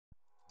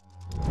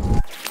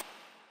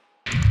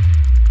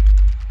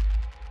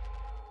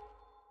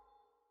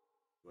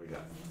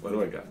What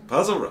do I got?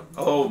 Puzzle rush.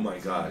 Oh my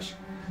gosh.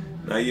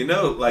 Now you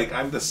know, like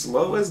I'm the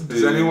slowest dude.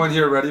 Is anyone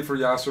here ready for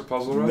Yasser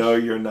Puzzle Rush? No,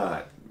 you're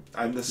not.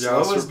 I'm the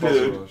slowest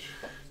dude.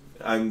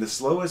 I'm the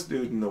slowest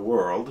dude in the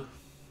world.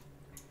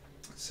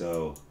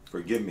 So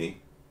forgive me.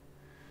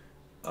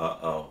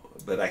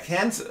 But I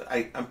can.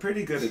 I'm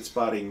pretty good at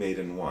spotting mate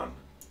in one.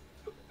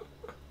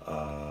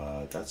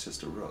 That's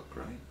just a rook,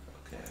 right?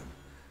 Okay.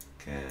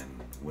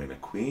 Can win a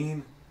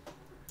queen.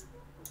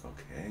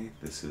 Okay.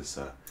 This is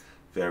a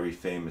very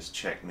famous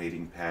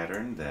checkmating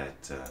pattern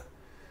that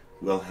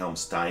Wilhelm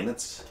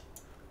Steinitz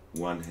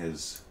won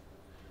his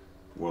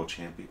world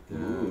champion.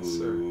 Yes,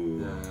 sir.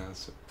 Yes,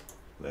 sir.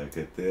 Look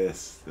at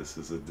this. This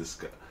is a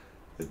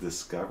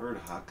discovered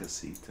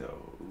Hakasito.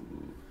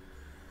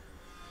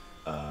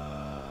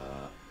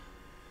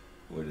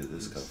 Where did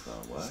this come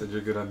from? What? Said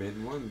you're good at mate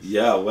in ones.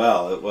 Yeah,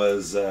 well, it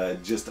was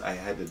just I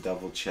had to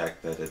double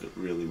check that it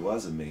really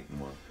was a mate in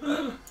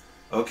one.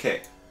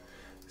 Okay,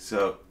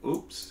 so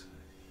oops,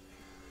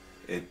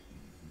 it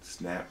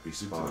snap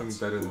response.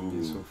 You're doing better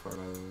than me so far.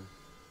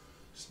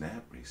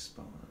 Snap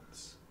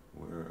response.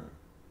 Where?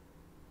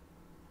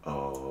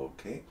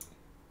 Okay.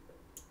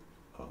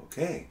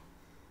 Okay.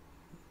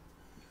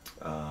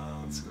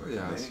 Let's go,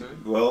 yeah, sir.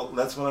 Well,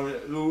 that's what I'm.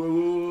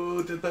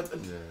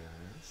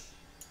 Yes.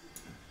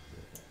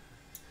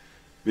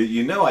 But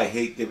you know I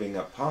hate giving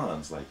up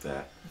pawns like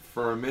that.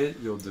 For a mate,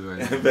 you'll do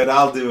anything. But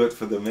I'll do it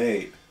for the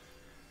mate.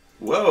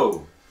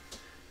 Whoa.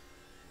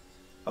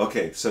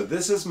 Okay, so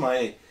this is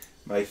my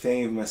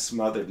famous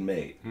smothered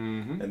mate,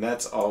 and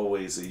that's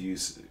always a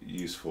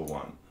useful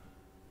one.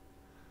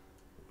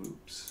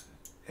 Oops.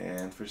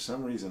 And for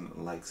some reason, it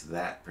likes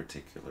that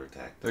particular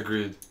tactic.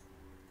 Agreed.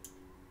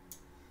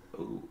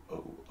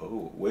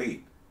 Oh,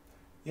 wait.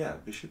 Yeah,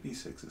 bishop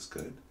e6 is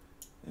good,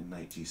 and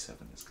knight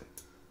g7 is good.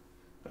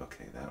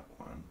 Okay, that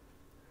one.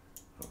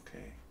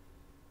 Okay.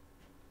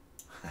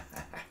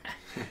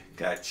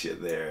 Gotcha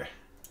there.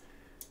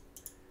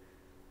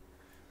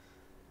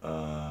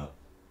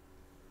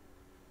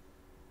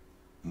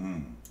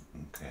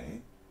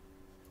 Okay.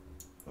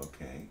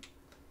 Okay.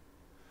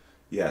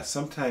 Yeah,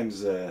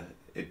 sometimes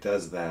it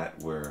does that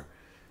where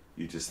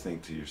you just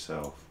think to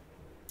yourself,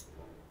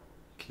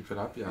 keep it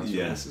up, yeah.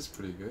 Yeah. This is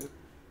pretty good.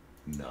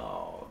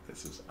 No,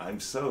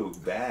 I'm so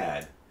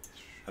bad.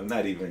 I'm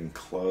not even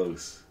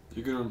close.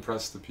 You're going to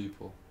impress the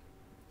people.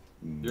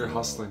 You're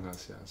hustling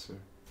us, yeah, sir.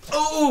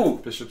 Oh!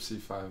 Bishop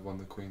c5 won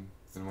the queen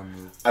in one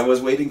move. I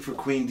was waiting for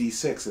queen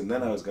d6, and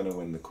then I was going to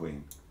win the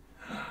queen.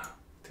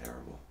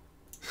 Terrible.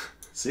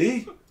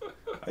 See?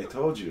 I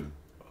told you.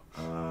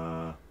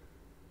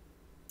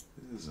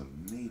 This is a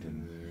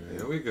maiden.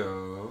 There we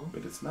go.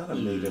 But it's not a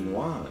maiden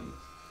one.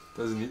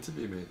 Doesn't need to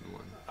be maiden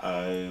one.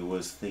 I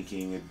was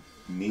thinking it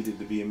needed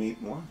to be a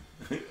maiden one.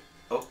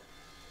 Oh.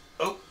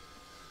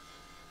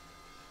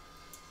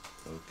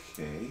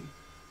 Okay.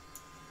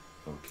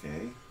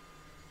 Okay.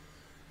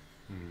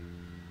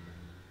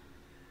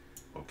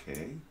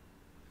 Okay.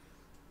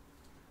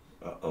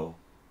 Uh-oh.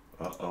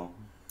 Uh-oh.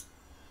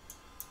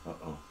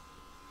 Uh-oh.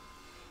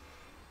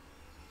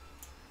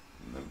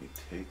 Let me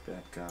take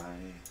that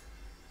guy.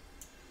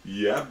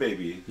 Yeah,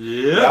 baby.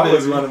 Yeah, that baby.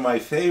 was one of my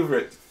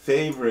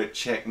favorite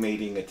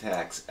checkmating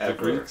attacks ever. The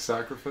Greek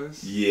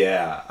sacrifice?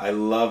 Yeah, I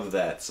love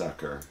that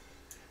sucker.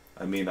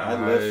 I mean,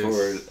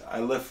 nice. I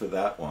live for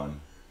that one.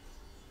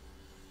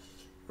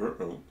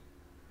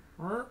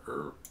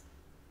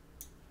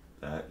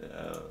 That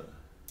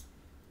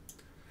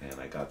and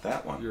I got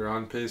that one. You're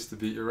on pace to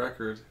beat your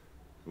record.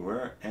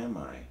 Where am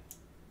I?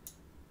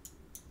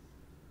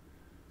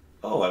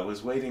 Oh, I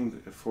was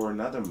waiting for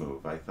another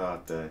move. I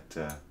thought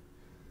that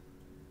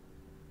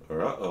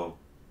uh-oh.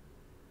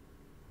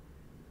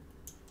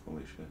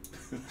 Holy shit.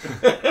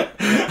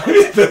 I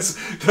mean,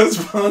 those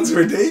pawns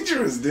were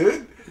dangerous,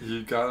 dude.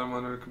 You got them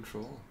under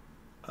control.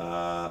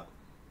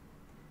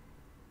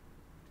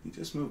 You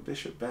just moved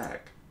bishop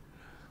back.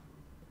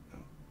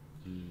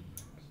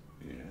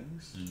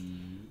 Yes.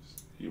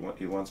 He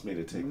wants me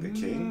to take the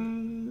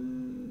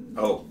king?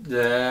 Oh.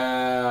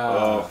 Yeah.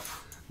 Oh.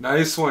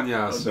 Nice one,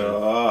 Yasser.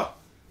 No.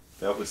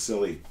 That was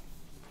silly.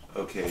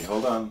 Okay,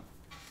 hold on.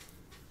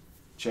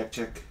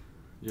 Check.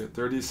 You're at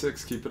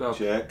 36. Keep it up.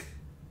 Check.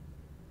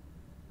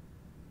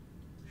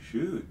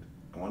 Shoot.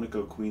 I want to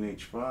go queen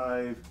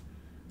h5.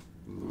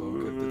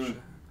 Look at the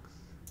checks.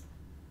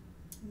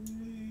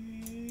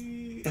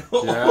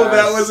 Oh, yes.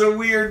 That was a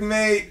weird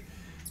mate.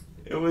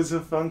 It was a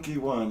funky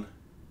one.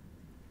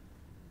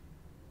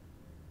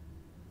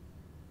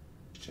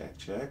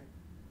 Check.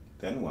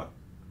 Then what?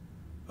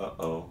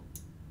 Uh-oh.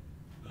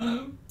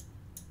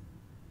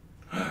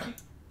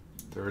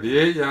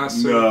 38,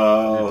 Yasser.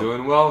 No. You're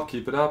doing well.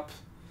 Keep it up.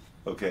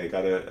 Okay,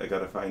 I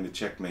gotta find a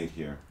checkmate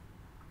here.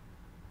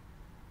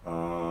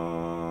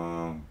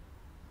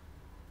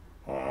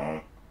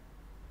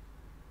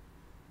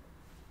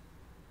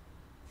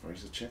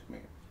 Where's the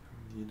checkmate?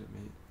 I need a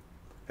mate.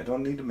 I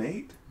don't need a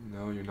mate?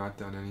 No, you're not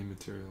down any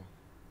material.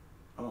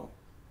 Oh.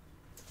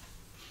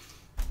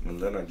 And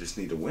then I just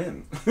need to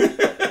win.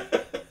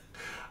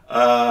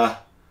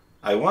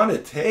 I want to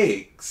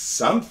take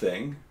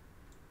something.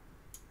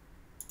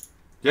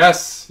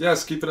 Yes,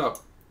 yes, keep it up.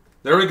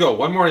 There we go.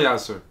 One more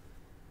Yasser.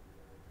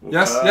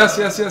 Yes, yes,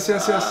 yes, yes,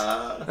 yes, yes.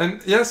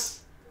 And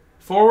yes.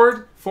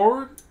 Forward,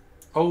 forward.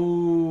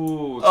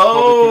 Oh, it's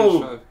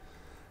probably Queen H5.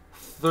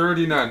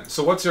 39.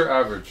 So what's your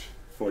average?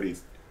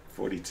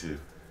 42.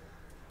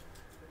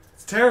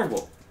 It's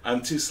terrible.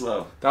 I'm too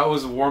slow. That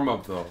was a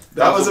warm-up, though.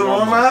 That was a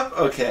warm-up?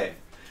 Okay.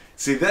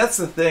 See, that's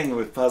the thing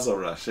with Puzzle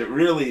Rush. It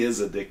really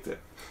is addictive.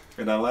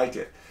 And I like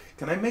it.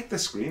 Can I make the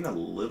screen a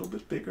little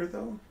bit bigger,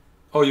 though?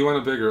 Oh, you want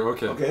it bigger?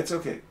 Okay. Okay, it's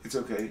okay. It's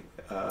okay.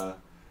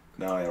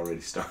 Now I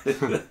already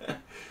started.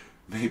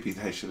 Maybe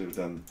I should have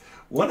done...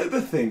 One of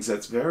the things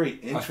that's very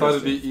interesting... I thought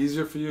it'd be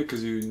easier for you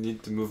because you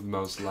need to move the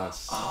mouse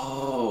less.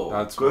 Oh,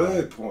 that's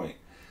good point.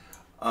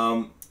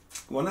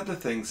 One of the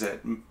things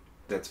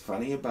that's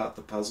funny about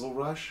the Puzzle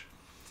Rush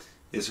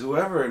is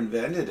whoever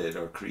invented it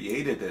or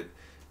created it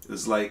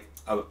is like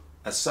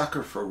a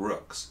sucker for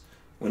rooks.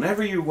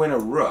 Whenever you win a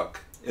rook,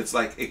 it's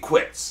like it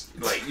quits.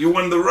 Like, you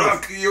won the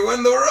rook, you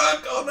won the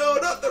rook. Oh no,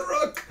 not the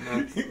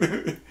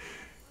rook.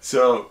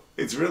 So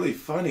it's really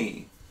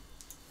funny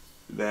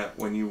that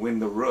when you win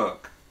the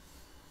rook,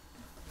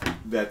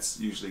 that's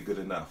usually good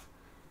enough.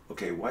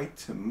 Okay, white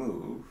to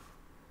move.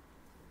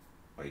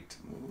 White to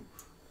move.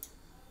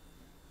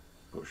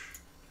 Push.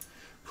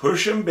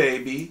 Push him,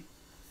 baby.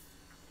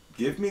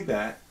 Give me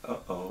that.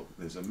 Uh-oh,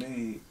 there's a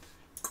mate.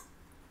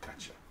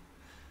 Gotcha.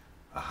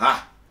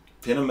 Aha!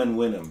 Pin him and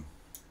win him.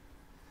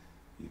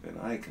 Even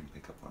I can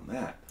pick up on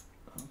that.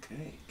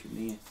 Okay, give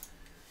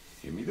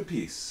me the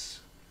piece.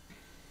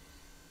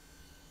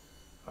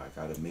 I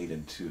got a mate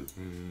in 2.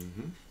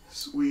 Mm-hmm.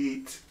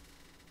 Sweet.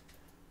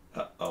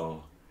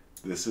 Uh-oh.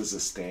 This is a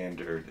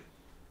standard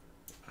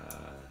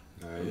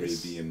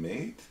Nice. Arabian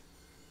mate.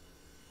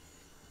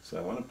 So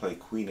I want to play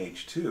Queen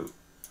H2.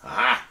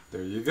 Aha!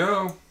 There you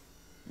go.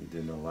 He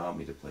didn't allow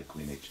me to play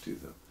Queen H2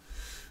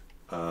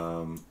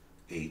 though.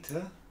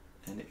 Eta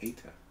and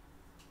Eta.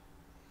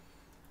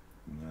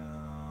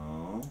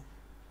 No.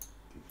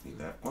 Give me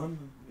that one.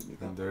 Give me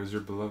that And there's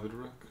your beloved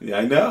rook. Yeah,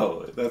 I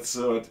know. That's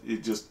what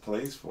it just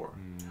plays for.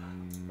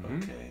 Mm-hmm.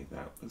 Okay,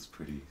 that was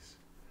pretty.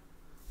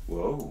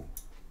 Whoa.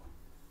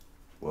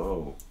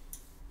 Whoa.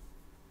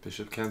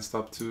 Bishop can't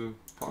stop 2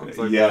 pawns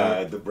like yeah,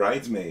 that. the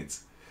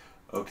bridesmaids.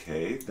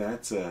 Okay,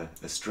 that's a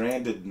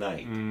stranded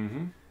knight.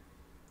 Mm-hmm.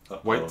 Uh-oh.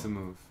 White to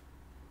move.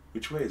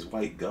 Which way is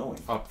white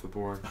going? Up the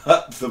board.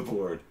 Up the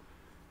board.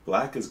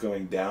 Black is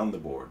going down the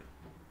board.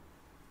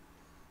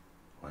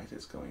 White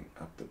is going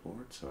up the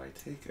board, so I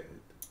take it.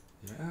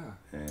 Yeah.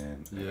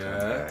 And I Yes.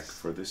 come back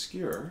for the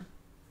skewer.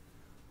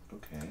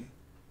 Okay.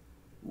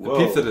 Whoa.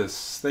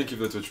 Epithedus, thank you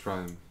for the Twitch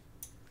Prime.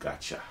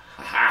 Gotcha.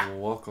 Ha-ha.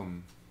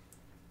 Welcome.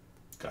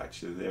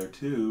 Gotcha there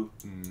too.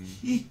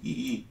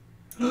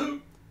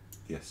 Mm.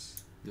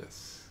 Yes.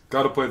 Yes.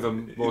 Gotta play the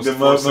most The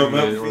forcing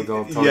way or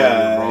they'll tell you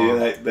you're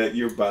wrong. that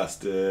you're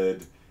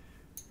busted.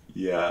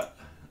 Yeah,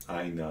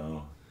 I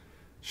know.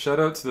 Shout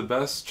out to the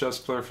best chess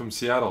player from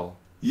Seattle.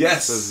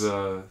 Yes. Says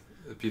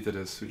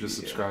Epithedus, who just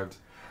subscribed.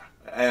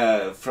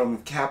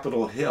 From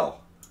Capitol Hill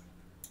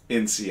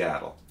in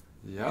Seattle.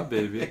 Yeah,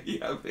 baby.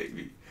 Yeah,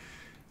 baby.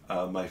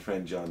 My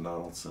friend John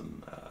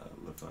Donaldson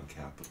lived on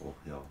Capitol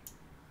Hill,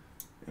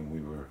 and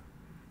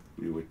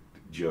we would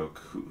joke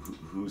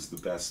who's the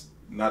best,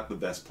 not the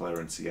best player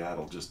in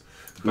Seattle, just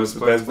who's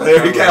the best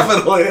player in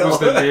Capitol Hill. Who's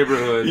the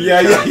neighborhood?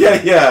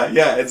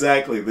 Yeah,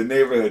 exactly, the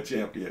neighborhood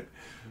champion.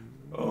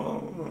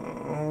 Oh,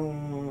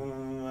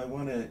 I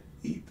want to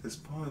eat this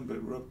pawn,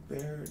 but rook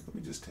there. Let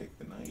me just take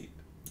the knight.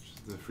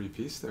 The free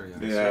piece there, yeah.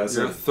 Yeah,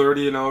 So you're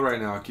 30-0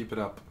 right now. Keep it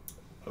up.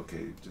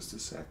 Okay, just a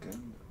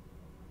second.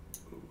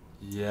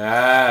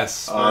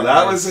 Yes. Oh,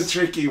 that was a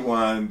tricky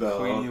one, though.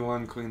 Queen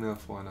E1, Queen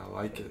F1. I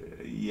like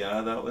it.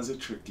 Yeah, that was a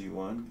tricky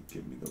one.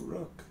 Give me the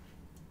rook.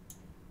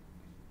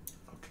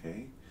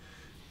 Okay.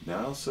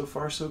 Now, so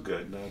far, so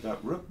good. Now, I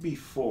got rook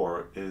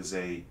b4 is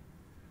a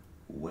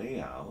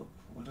way out.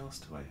 What else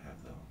do I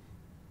have, though?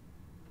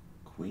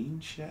 Queen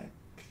check?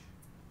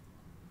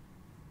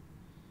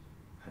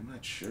 I'm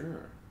not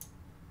sure.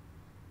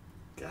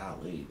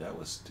 Golly, that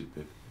was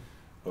stupid.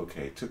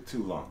 Okay, took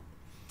too long.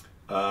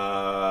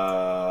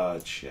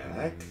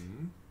 Check.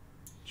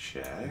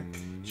 Check.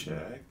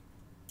 Check.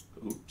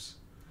 Oops.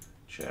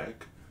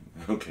 Check.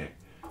 Okay.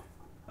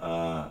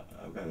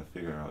 I've got to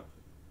figure out.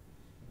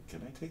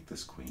 Can I take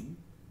this queen?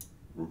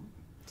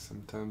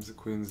 Sometimes the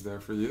queen's there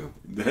for you.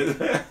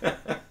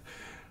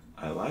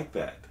 I like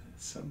that.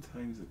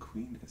 Sometimes the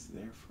queen is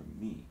there for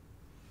me.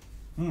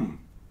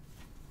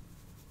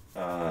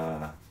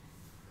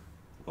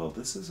 Well,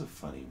 this is a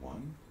funny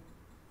one.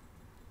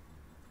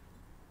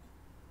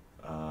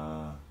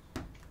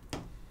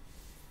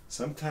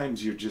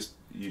 Sometimes you're just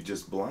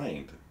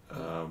blind.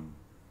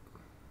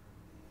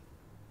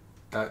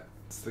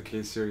 That's the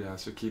case here, yeah.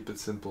 So keep it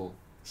simple,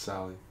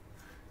 Sally.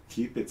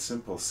 Keep it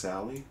simple,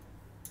 Sally.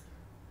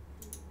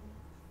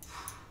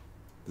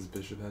 This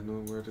bishop had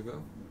nowhere to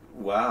go.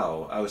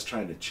 Wow, I was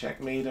trying to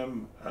checkmate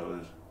him. I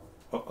was...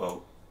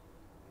 Uh-oh.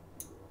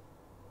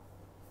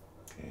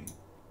 Okay.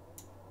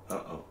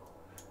 Uh-oh.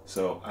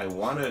 So I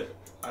want to...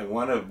 I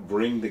want to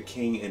bring the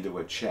king into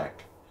a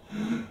check.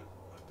 What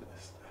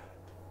is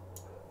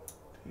that?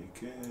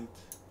 Take it.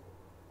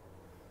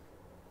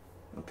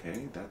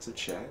 Okay, that's a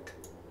check.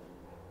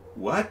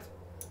 What?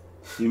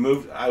 He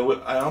moved. I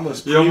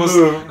almost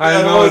pre-moved.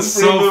 I know, it's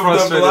so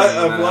frustrating.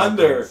 A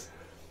blunder.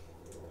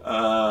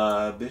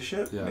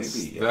 Bishop? Yes.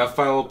 Maybe. The F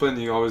file open,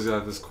 you always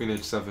have this Queen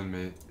H7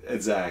 mate.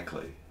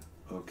 Exactly.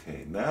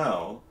 Okay,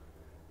 now,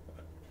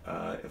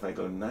 if I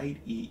go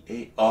Knight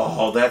E8.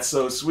 Oh, that's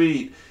so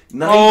sweet.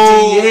 Knight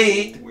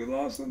D8. We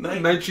lost him.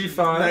 Knight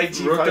G5. Knight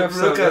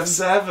G5. Rook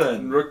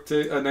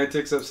F7. Knight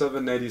takes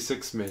F7, Knight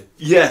E6 mate.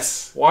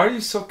 Yes. Why are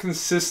you so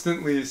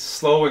consistently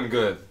slow and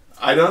good?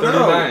 I don't know.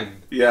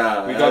 39.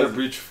 Yeah. We got to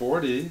breach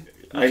 40. You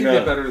can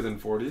get better than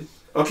 40.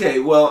 Okay,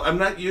 well, I'm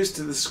not used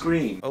to the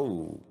screen.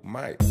 Oh,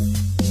 my.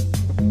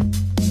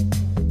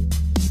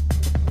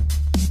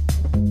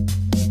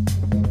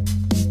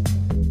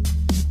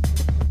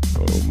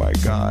 Oh, my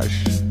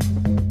gosh.